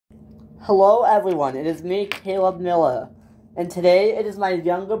Hello everyone, it is me, Caleb Miller, and today it is my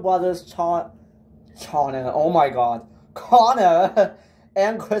younger brother's Connor,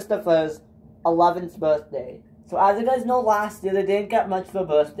 and Christopher's 11th birthday. So as you guys know, last year they didn't get much for a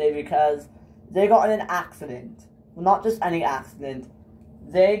birthday because they got in an accident. Well, not just any accident.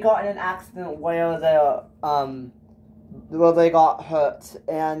 They got in an accident where they got hurt,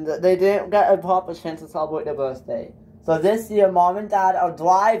 and they didn't get a proper chance to celebrate their birthday. So this year, Mom and Dad are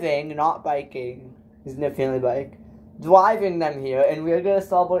driving, not biking, using their family bike, driving them here, and we're going to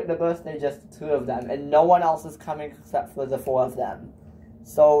celebrate the birthday, just the two of them, and no one else is coming except for the four of them.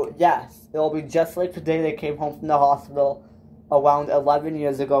 So yes, it will be just like the day they came home from the hospital around 11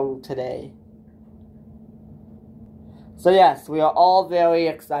 years ago today. So yes, we are all very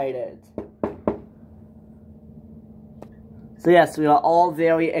excited.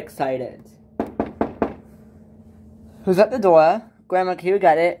 Who's at the door? Grandma, can you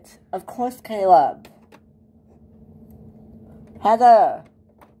get it? Of course, Caleb. Heather!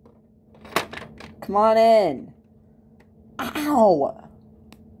 Come on in. Ow!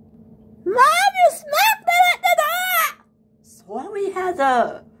 Mom, you smacked me at the door! Sorry,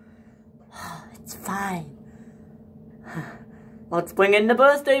 Heather. It's fine. Let's bring in the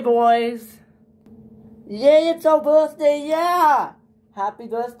birthday boys. Yay, it's our birthday, yeah! Happy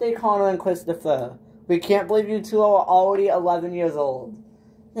birthday, Connor and Christopher. We can't believe you two are already 11 years old.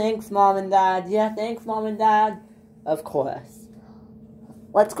 Thanks, Mom and Dad. Yeah, thanks, Mom and Dad. Of course.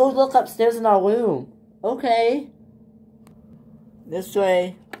 Let's go look upstairs in our room. Okay. This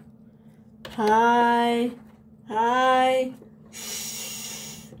way. Hi. Hi.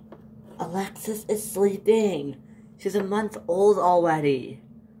 Shh. Alexis is sleeping. She's a month old already.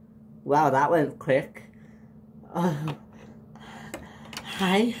 Wow, that went quick. Hi,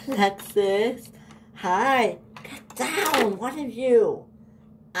 Alexis. Hi. Get down, one of you.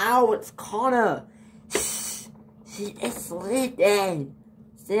 Ow, it's Connor. Shh. She is sleeping.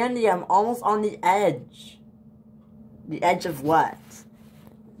 Sandy, I'm almost on the edge. The edge of what?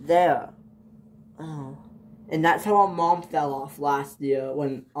 There. Oh. And that's how our mom fell off last year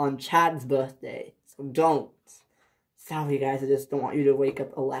on Chad's birthday. So don't. Sorry guys, I just don't want you to wake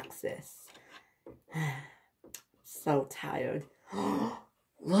up Alexis. So tired.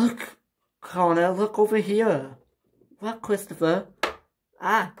 Look, Connor, look over here. What, Christopher?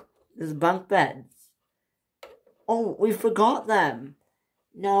 Ah, there's bunk beds. Oh, we forgot them.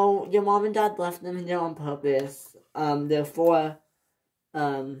 No, your mom and dad left them here on purpose. They're for,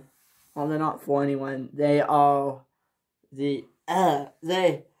 well, they're not for anyone. They are they're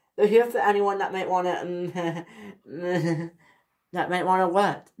here for anyone that might want to,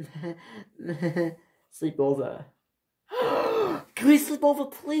 what? Sleep over. Can we sleep over,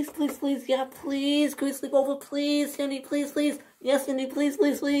 please, please, please? Yeah, please. Can we sleep over, please? Cindy, please, please. Yes, Cindy, please,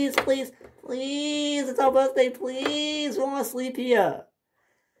 please, please, please. Please, it's our birthday, please. We want to sleep here.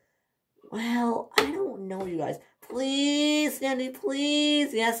 Well, I don't know, you guys. Please, Cindy,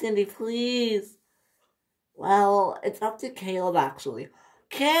 please. Yes, Cindy, please. Well, it's up to Caleb, actually.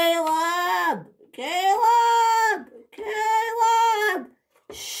 Caleb! Caleb! Caleb!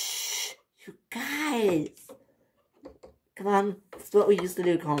 Shh! You guys! Come on, that's what we used to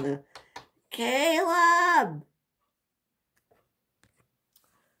do, Connor. Caleb!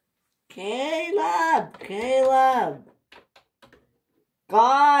 Caleb! Caleb!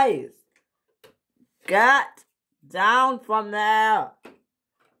 Guys! Get down from there!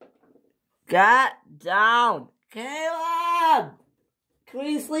 Get down! Caleb! Can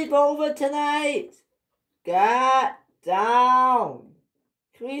we sleep over tonight? Get down!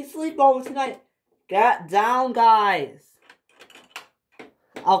 Can we sleep over tonight? Get down, guys!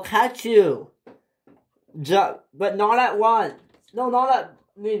 I'll catch you. But not at once. No, not at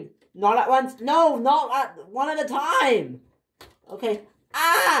once. No, not at one at a time. Okay.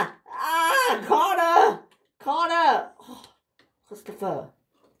 Ah! Connor! Connor! Oh, Christopher.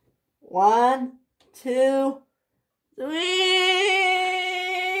 1, 2, 3!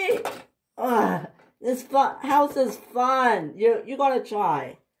 This house is fun. You gotta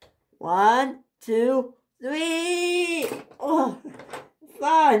try. 1, 2, 3! Oh,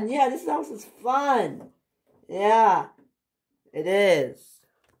 fun. Yeah, this house is fun. Yeah, it is.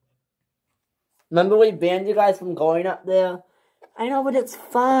 Remember we banned you guys from going up there? I know, but it's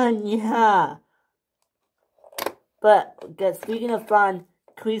fun. Yeah. But speaking of fun,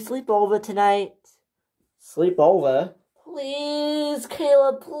 can we sleep over tonight? Sleep over? Please,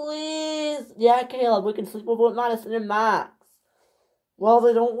 Caleb, please. Yeah, Caleb, we can sleep over with Madison and Max. Well,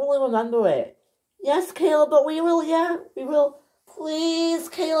 they don't really remember it. Yes, Caleb, but we will, yeah, we will. Please,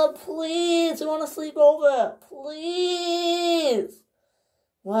 Caleb, please. We want to sleep over. Please.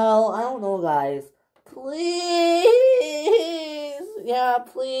 Well, I don't know, guys. Please! Yeah,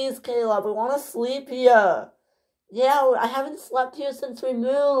 please, Caleb. We want to sleep here. Yeah, I haven't slept here since we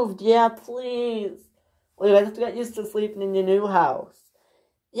moved. Yeah, please. Well, you guys have to get used to sleeping in your new house.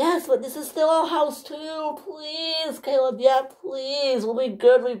 Yes, but this is still our house too. Please, Caleb. Yeah, please. We'll be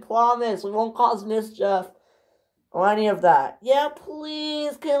good, we promise. We won't cause mischief or any of that. Yeah,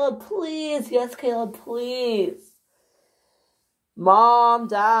 please, Caleb. Please. Yes, Caleb, please. Mom,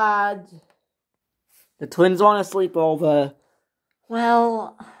 Dad. The twins want to sleep over.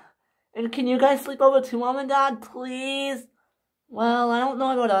 Well, and can you guys sleep over too, Mom and Dad, please? Well, I don't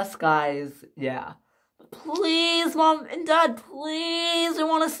know about us guys. Yeah. Please, Mom and Dad, please. I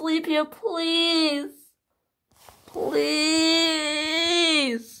want to sleep here, please. Please.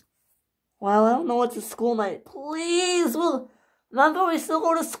 Well, I don't know what's a school night. Please. Well, remember, we still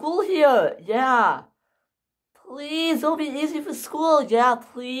go to school here. Yeah. Please, it'll be easy for school. Yeah,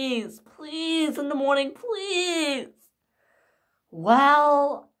 please. Please, in the morning, please.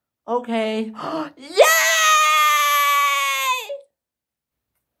 Well, okay. Yay!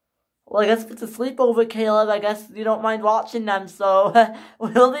 Well, I guess if it's a sleepover, Caleb, I guess you don't mind watching them, so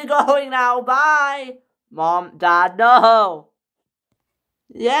we'll be going now. Bye! Mom, Dad, no!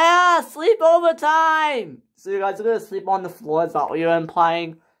 Yeah, sleepover time! So you guys are gonna sleep on the floor, is that what you're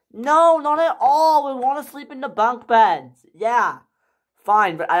implying? No, not at all! We want to sleep in the bunk beds. Yeah.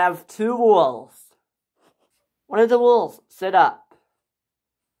 Fine, but I have 2 rules. What are the rules? Sit up.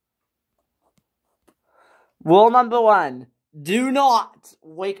 Rule number 1. Do not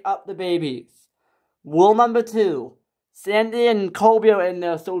wake up the babies. Rule number 2. Sandy and Colby are in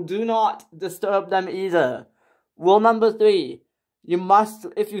there, so do not disturb them either. Rule number 3. You must,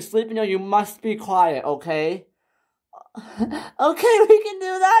 if you sleep in there, you must be quiet, okay? Okay, we can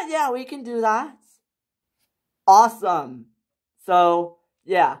do that. Yeah, we can do that. Awesome. So,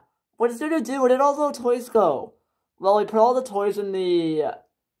 yeah. What is there to do? Where did all the toys go? Well, we put all the toys in the...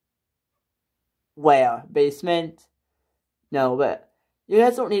 where? Basement? No, but you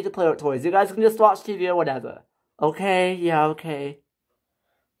guys don't need to play with toys. You guys can just watch TV or whatever. Okay? Yeah, okay.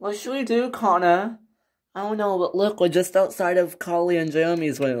 What should we do, Connor? I don't know, but look, we're just outside of Carley and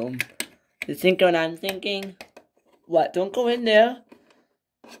Jeremy's room. You think what I'm thinking? What? Don't go in there.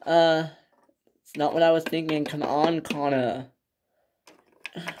 It's not what I was thinking. Come on, Connor.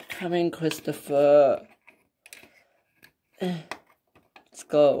 Come in, Christopher. Let's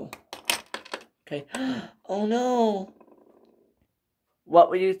go. Okay. Oh no. What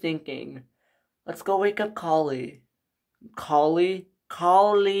were you thinking? Let's go wake up Carley. Carley?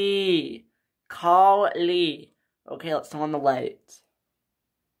 Carley! Carley! Okay, let's turn on the light.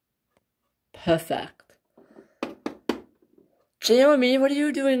 Perfect. Jeremy, what are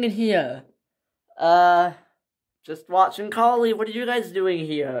you doing in here? Just watching Carley. What are you guys doing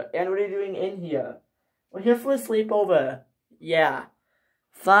here? And what are you doing in here? We're here for a sleepover. Yeah.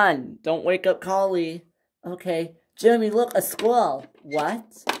 Fun. Don't wake up Carley. Okay. Jeremy, look, a squirrel.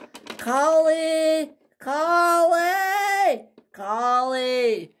 What? Carley! Carley!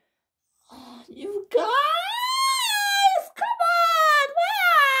 Carley! Oh, you guys! Come on!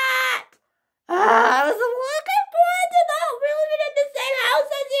 What? I was looking forward to not living in the same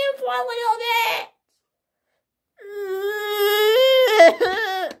house as you for a little bit.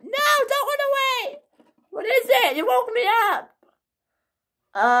 No, don't run away! What is it? You woke me up.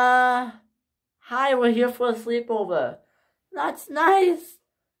 Hi, we're here for a sleepover. That's nice.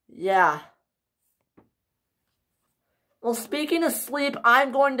 Yeah. Well, speaking of sleep,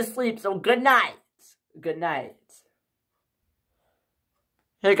 I'm going to sleep, so good night. Good night.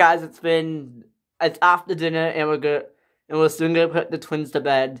 Hey guys, it's after dinner, and we're soon gonna put the twins to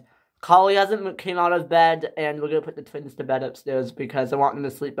bed. Carley hasn't came out of bed, and we're gonna put the twins to bed upstairs because I want them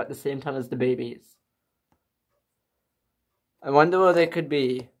to sleep at the same time as the babies. I wonder where they could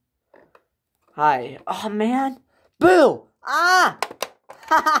be. Hi. Oh, man. Boo! Ah!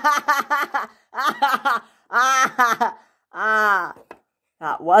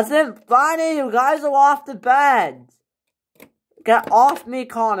 That wasn't funny. You guys are off to bed. Get off me,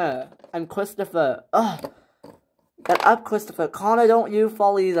 Connor. I'm Christopher. Ugh. Get up, Christopher. Connor, don't you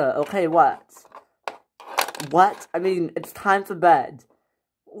fall either. Okay, what? What? I mean, it's time for bed.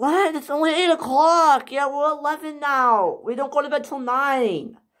 What? It's only 8 o'clock. Yeah, we're 11 now. We don't go to bed till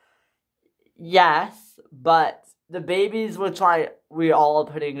 9. Yes, but the babies we all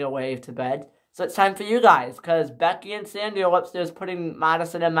are putting away to bed. So it's time for you guys, because Becky and Sandy are upstairs putting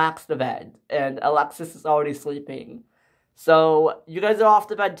Madison and Max to bed. And Alexis is already sleeping. So, you guys are off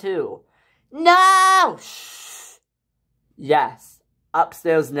to bed too. No! Shh! Yes,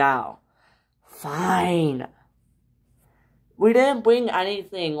 upstairs now. Fine. We didn't bring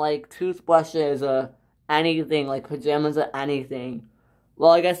anything like toothbrushes or anything, like pajamas or anything. Well,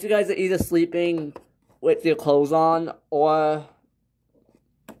 I guess you guys are either sleeping with your clothes on or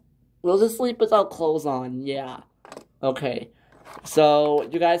we'll just sleep without clothes on, yeah. Okay. So,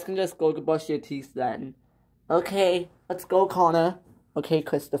 you guys can just go brush your teeth then. Okay, let's go, Connor. Okay,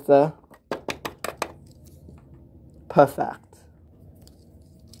 Christopher. Perfect.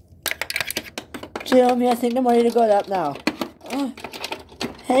 Jeremy, I think I'm ready to go up now.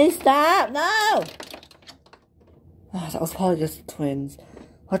 Hey, stop! No! Oh, that was probably just the twins.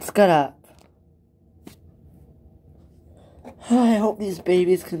 Let's get up. I hope these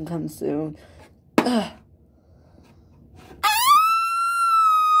babies can come soon.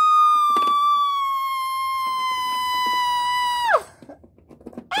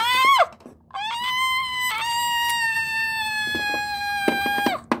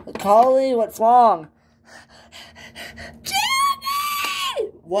 Carley, what's wrong? Jeremy!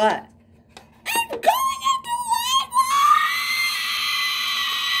 What? I'm going into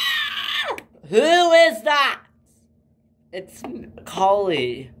labor! Who is that? It's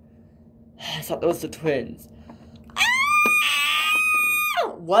Carley. I thought those were the twins.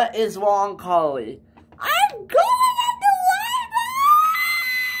 What is wrong, Carley? I'm going into labor!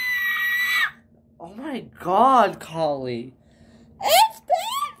 Oh my god, Carley. It's painful!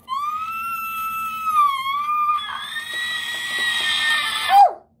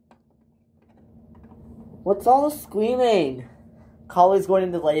 What's all the screaming? Carley's going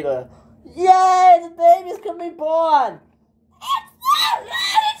into labor. Yay! The baby's gonna be born!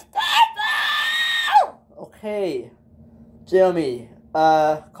 It's painful! Okay. Jeremy,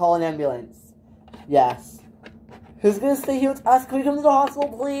 call an ambulance. Yes. Who's gonna stay here with us? Can we come to the hospital,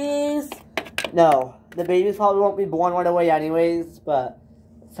 please? No. The babies probably won't be born right away anyways, but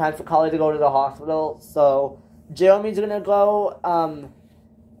it's time for Carley to go to the hospital. So, Jeremy's gonna go,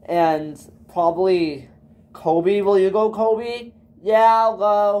 and probably Kobe. Will you go, Kobe? Yeah, I'll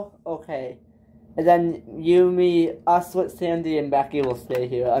go. Okay. And then you, me, us with Sandy and Becky will stay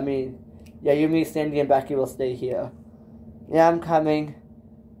here. I mean, yeah, you, me, Sandy, and Becky will stay here. Yeah, I'm coming.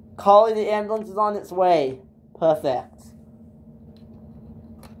 Carley, the ambulance is on its way. Perfect.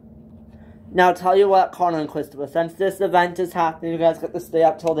 Now, tell you what, Connor and Christopher, since this event is happening, you guys get to stay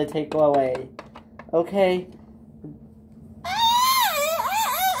up till they take her away. Okay?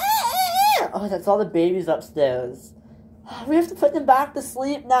 Oh, that's all the babies upstairs. We have to put them back to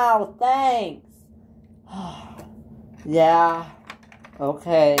sleep now. Thanks. Yeah.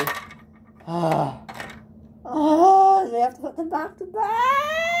 Okay. Oh, they have to put them back to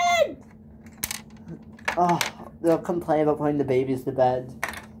bed. Oh, they'll complain about putting the babies to bed.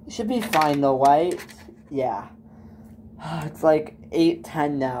 It should be fine though, right? Yeah. It's like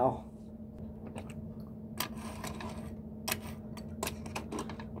 8:10 now.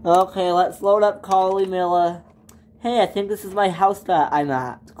 Okay, let's load up Carley Miller. Hey, I think this is my house that I'm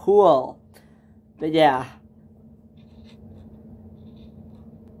at. Cool. But yeah.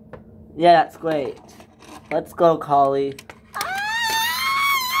 Yeah, that's great. Let's go, Carley.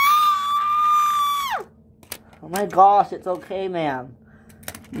 Oh my gosh, it's okay, ma'am.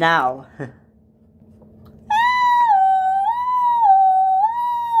 Now.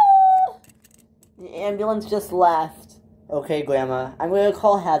 The ambulance just left. Okay, Grandma. I'm gonna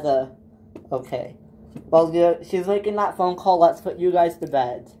call Heather. Okay. Well, yeah, she's making that phone call. Let's put you guys to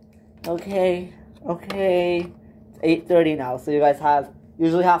bed. Okay. Okay. It's 8:30 now, so you guys have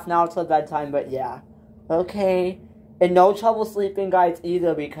usually half an hour till bedtime, but yeah. Okay. And no trouble sleeping, guys,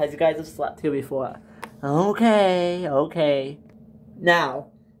 either, because you guys have slept here before. Okay. Okay. Now,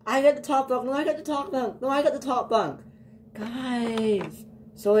 I got the top bunk. No, I got the top bunk. No, I got the top bunk. Guys.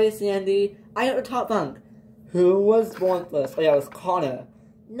 Sorry, Sandy. I got the top bunk. Who was born first? Oh, yeah, it was Connor.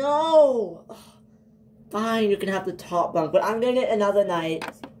 No! Ugh. Fine, you can have the top bunk, but I'm getting it another night.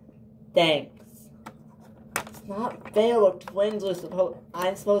 Thanks. It's not fair. We're twins. We're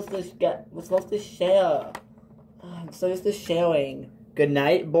supposed to share. I'm so used to sharing. Good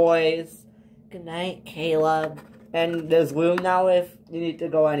night, boys. Good night, Caleb. And there's room now if you need to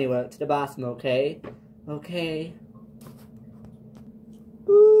go anywhere. To the bathroom, okay? Okay.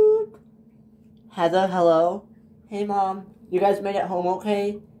 Boop. Heather, hello? Hey, Mom. You guys made it home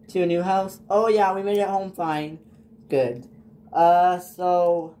okay? To your new house? Oh, yeah, we made it home fine. Good.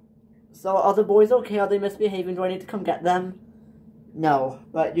 So are the boys okay? Are they misbehaving? Do I need to come get them? No,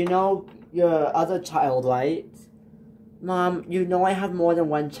 but you know your other child, right? Mom, you know I have more than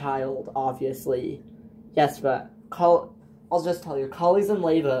one child, obviously. Yes, but I'll just tell you, Carley's in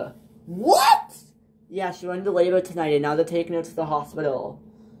labor. What? Yeah, she went into labor tonight, and now they're taking her to the hospital.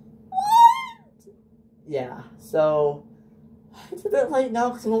 What? Yeah, so It's a bit late now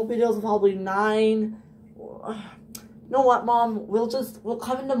because the whole video is probably 9. You know what, Mom? We'll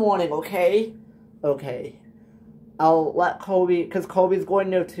come in the morning, okay? Okay. I'll let Kobe, because Kobe's going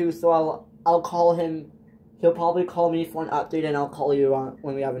there too, so I'll call him. He'll probably call me for an update, and I'll call you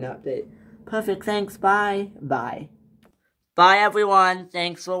when we have an update. Perfect, thanks, bye. Bye. Bye, everyone.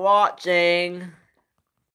 Thanks for watching.